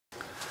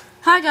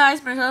Hi guys,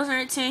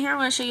 Marcellus13 here. I'm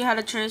going to show you how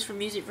to transfer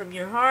music from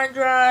your hard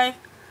drive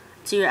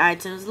to your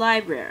iTunes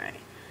library.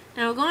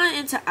 Now we're going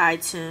into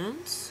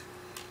iTunes.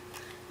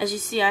 As you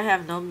see, I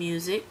have no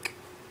music.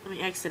 Let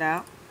me exit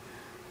out.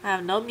 I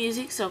have no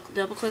music, so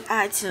double click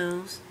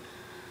iTunes.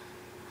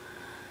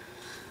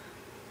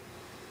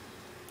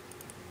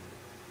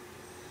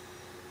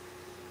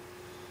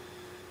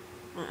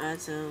 My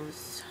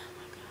iTunes.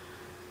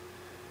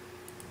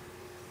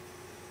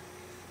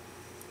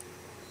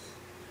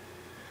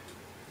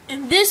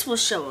 And this will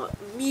show up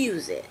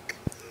music.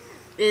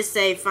 It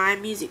say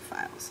find music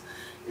files.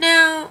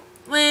 Now,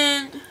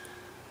 when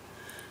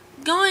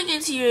going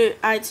into your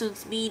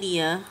iTunes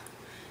media,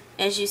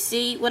 as you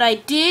see, what I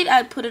did,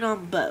 I put it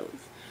on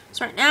both.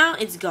 So right now,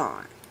 it's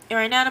gone. And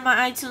right now, to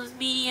my iTunes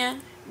media,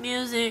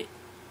 music,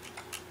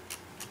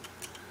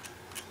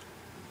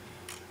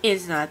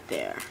 is not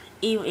there.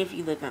 Even if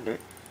you look under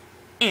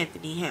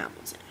Anthony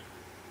Hamilton.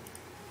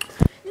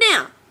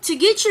 Now, to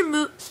get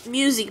your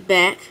music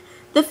back,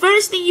 the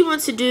first thing you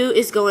want to do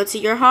is go into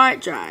your hard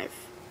drive.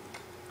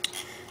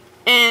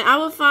 And I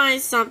will find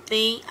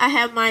something. I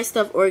have my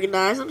stuff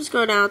organized. I'm just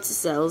going down to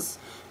Sales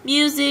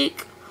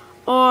Music.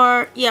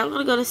 Or, yeah, I'm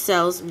going to go to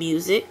Sales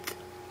Music.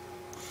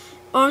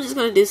 Or I'm just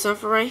going to do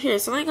something right here.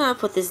 So I'm going to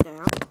put this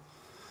down.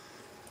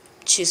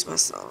 Choose my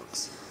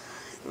songs.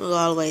 We'll go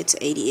all the way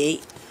to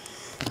 88.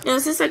 Now,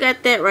 since I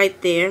got that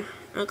right there,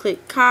 I'll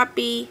click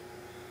Copy.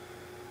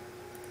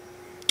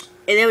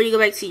 And then when you go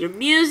back to your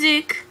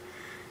music,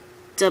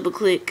 double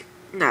click,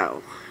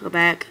 no, go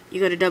back.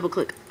 You're going to double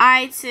click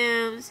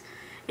iTunes.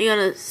 You're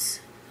going to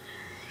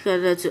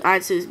go to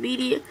iTunes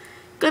Media.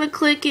 Going to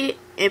click it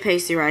and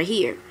paste it right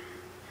here.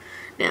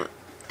 Now,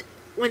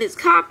 when it's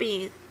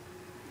copying,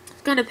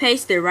 it's going to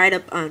paste it right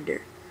up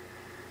under.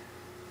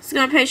 It's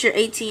going to paste your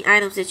 18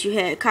 items that you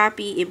had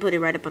copy and put it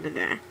right up under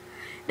there.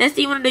 Next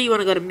thing you want to do, you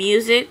want to go to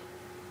Music.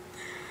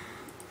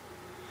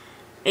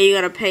 And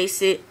you're going to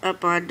paste it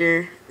up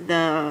under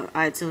the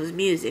iTunes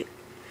Music.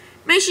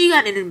 Make sure you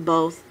got it in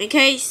both, in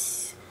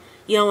case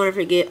you don't want to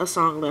forget a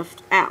song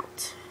left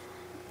out.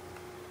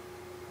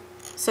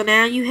 So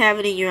now you have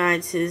it in your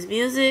iTunes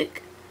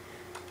Music,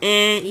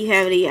 and you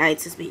have it in your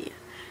iTunes Media.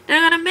 Now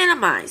you're going to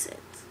minimize it.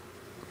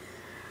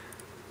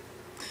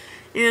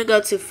 You're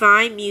going to go to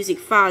Find Music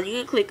Files. You're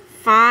going to click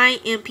Find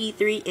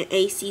MP3 and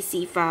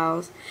ACC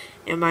files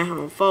in my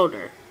home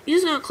folder. You're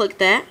just going to click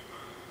that.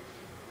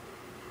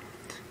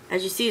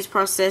 As you see, it's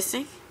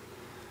processing.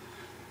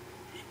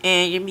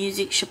 And your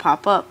music should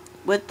pop up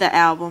with the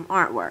album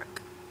artwork.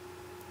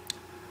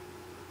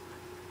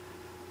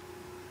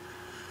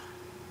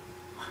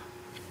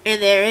 And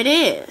there it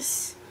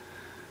is.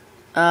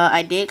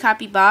 I did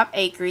copy Bob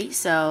Acri,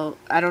 so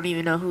I don't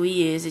even know who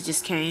he is. It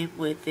just came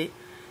with it.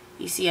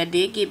 You see, I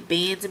did get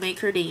Band to Make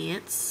Her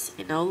Dance,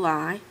 and No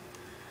Lie,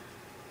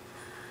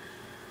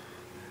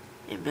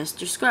 and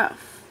Mr.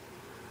 Scruff.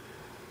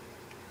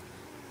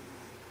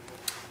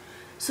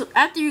 So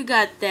after you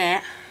got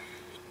that,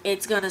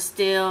 it's gonna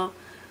still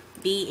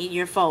be in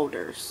your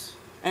folders.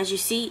 As you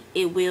see,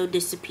 it will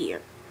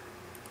disappear.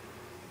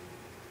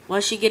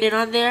 Once you get it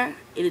on there,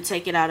 it'll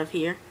take it out of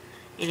here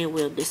and it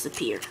will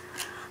disappear.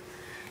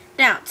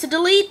 Now, to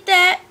delete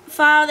that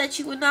file that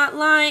you would not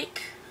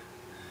like,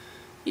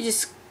 you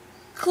just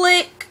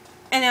click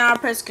and then I'll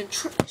press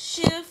Control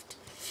Shift.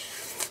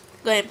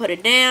 Go ahead and put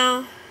it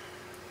down.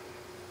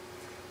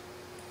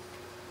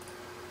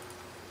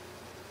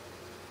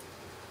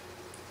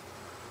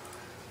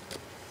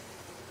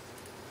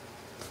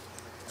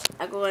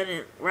 I go ahead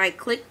and right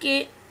click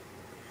it,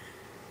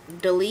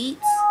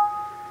 delete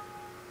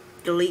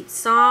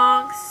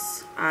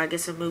songs. I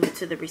guess I'll move it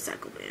to the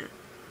recycle bin.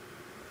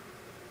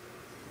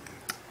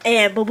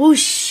 And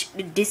baboosh,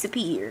 it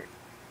disappeared.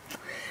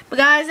 But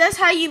guys, that's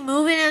how you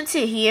move it into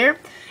here.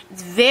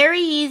 It's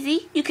very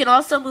easy. You can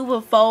also move a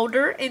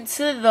folder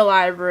into the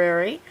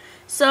library.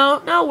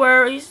 So no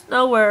worries,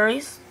 no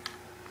worries.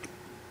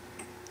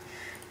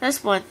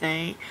 That's one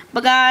thing.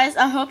 But guys,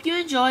 I hope you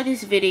enjoyed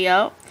this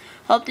video.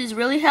 Hope this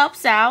really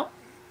helps out.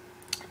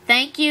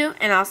 Thank you,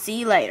 and I'll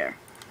see you later.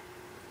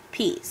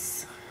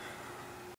 Peace.